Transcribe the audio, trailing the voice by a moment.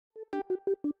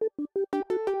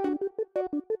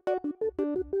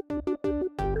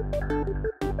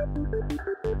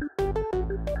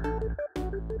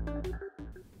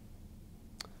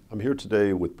here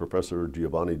today with Professor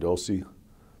Giovanni Dosi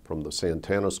from the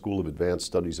Sant'Anna School of Advanced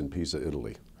Studies in Pisa,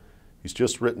 Italy. He's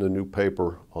just written a new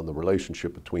paper on the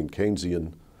relationship between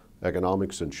Keynesian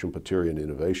economics and Schumpeterian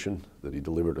innovation that he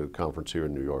delivered at a conference here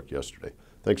in New York yesterday.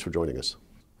 Thanks for joining us.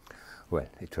 Well,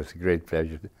 it was a great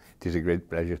pleasure. It is a great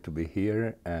pleasure to be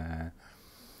here,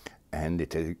 and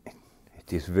it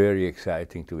is very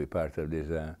exciting to be part of this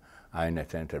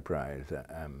INET enterprise.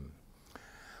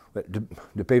 But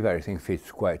the paper, I think,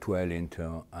 fits quite well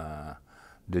into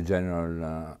the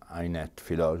general INET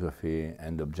philosophy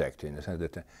and objective, in the sense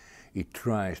that it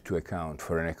tries to account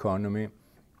for an economy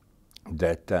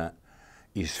that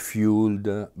is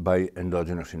fueled by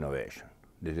endogenous innovation.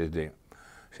 This is the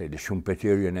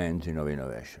Schumpeterian engine of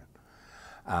innovation.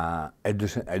 At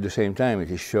the same time,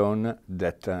 it is shown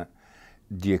that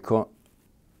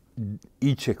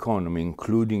each economy,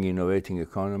 including innovating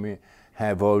economy,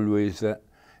 have always a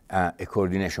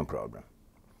coordination problem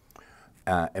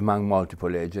among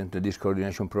multiple agents. This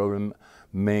coordination problem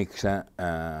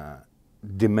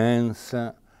demands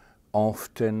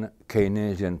often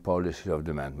Keynesian policies of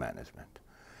demand management.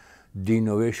 The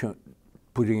innovation,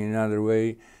 putting it another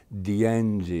way, the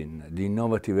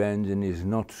innovative engine is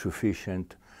not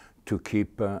sufficient to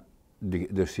keep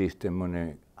the system on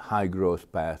a high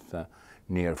growth path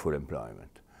near full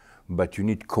employment. But you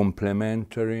need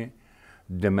complementary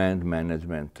demand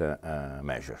management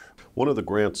measures. One of the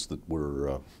grants that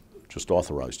were just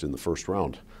authorized in the first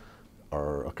round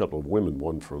are a couple of women,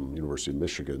 one from University of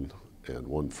Michigan and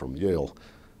one from Yale,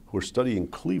 who are studying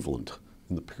Cleveland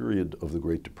in the period of the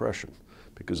Great Depression.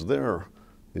 Because there,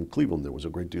 in Cleveland, there was a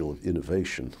great deal of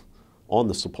innovation on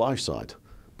the supply side,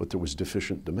 but there was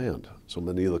deficient demand. So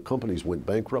many of the companies went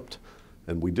bankrupt,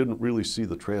 and we didn't really see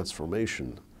the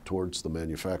transformation towards the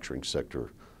manufacturing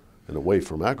sector and away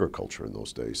from agriculture in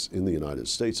those days in the United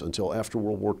States until after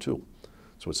World War II.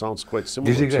 So it sounds quite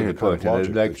similar to the kind of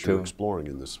logic that you're exploring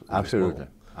in this. Absolutely,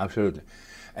 absolutely.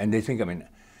 And I think, I mean,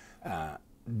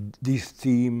 this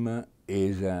theme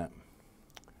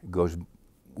goes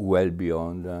well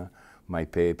beyond my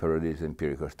paper or this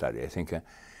empirical study. I think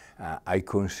I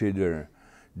consider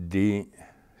the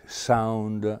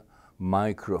sound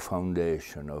micro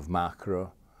foundation of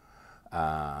macro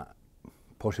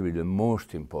possibly the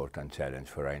most important challenge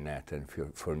for INET and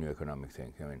for new economic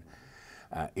thinking. I mean,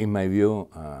 in my view,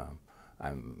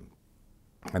 I'm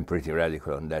pretty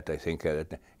radical on that. I think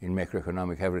that in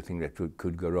macroeconomics, everything that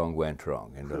could go wrong went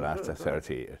wrong in the last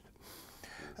 30 years.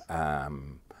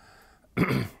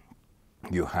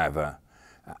 You have,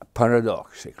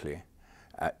 paradoxically,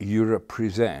 you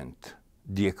represent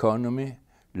the economy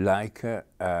like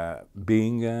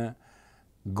being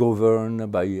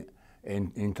governed by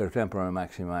an intertemporal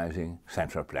maximizing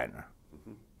central planner.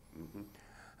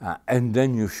 And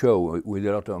then you show with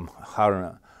a lot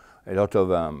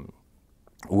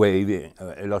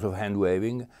of hand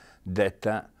waving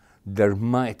that there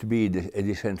might be a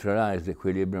decentralized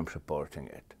equilibrium supporting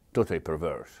it. Totally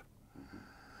perverse.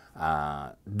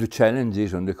 The challenge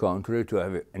is, on the contrary, to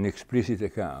have an explicit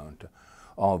account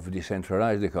of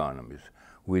decentralized economies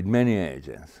with many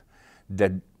agents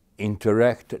that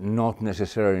interact not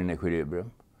necessarily in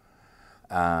equilibrium,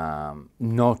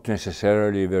 not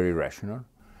necessarily very rational.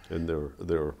 And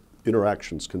their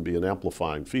interactions can be an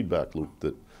amplifying feedback loop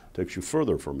that takes you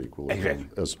further from equilibrium.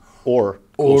 Exactly. Or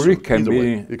it can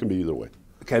be either way.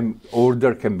 Or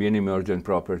there can be an emergent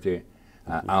property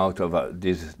out of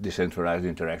this decentralized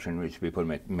interaction in which people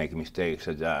make mistakes,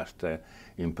 adjust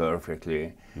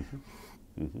imperfectly.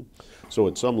 So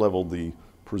at some level, the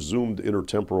presumed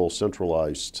intertemporal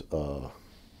centralized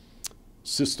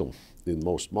system in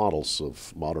most models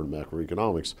of modern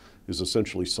macroeconomics is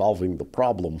essentially solving the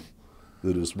problem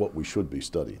that is what we should be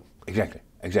studying. Exactly,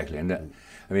 exactly. And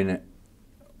I mean,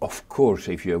 of course,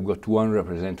 if you have got one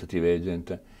representative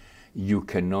agent, you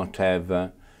cannot have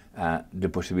the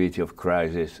possibility of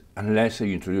crisis unless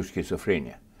you introduce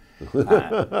schizophrenia.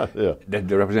 That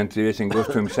the representative agent goes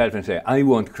to himself and says, I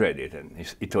want credit. And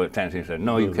he tells himself,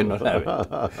 no, you cannot have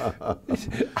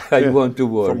it. I want to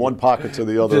work. From one pocket to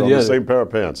the other on the same pair of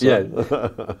pants. Yeah.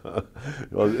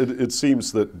 Well, it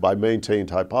seems that by maintained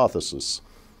hypothesis,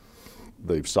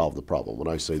 they've solved the problem. When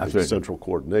I say the central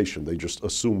coordination, they just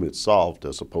assume it's solved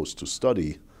as opposed to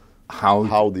study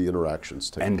how the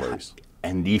interactions take place.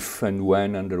 And if and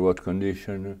when, under what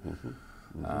condition.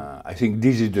 I think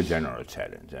this is the general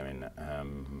challenge. I mean,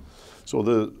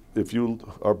 so if you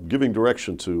are giving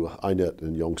direction to INET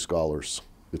and young scholars,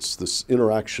 it's this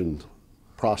interaction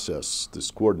process,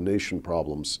 this coordination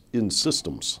problems in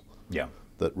systems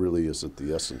that really is at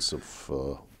the essence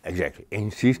of... Exactly. In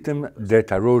systems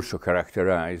that are also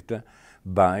characterized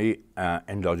by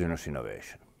endogenous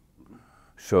innovation.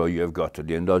 So you have got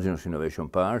the endogenous innovation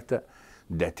part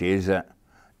that is a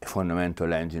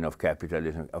fundamental engine of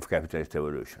capitalism, of capitalist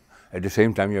evolution. At the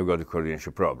same time, you've got the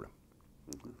coordination problem.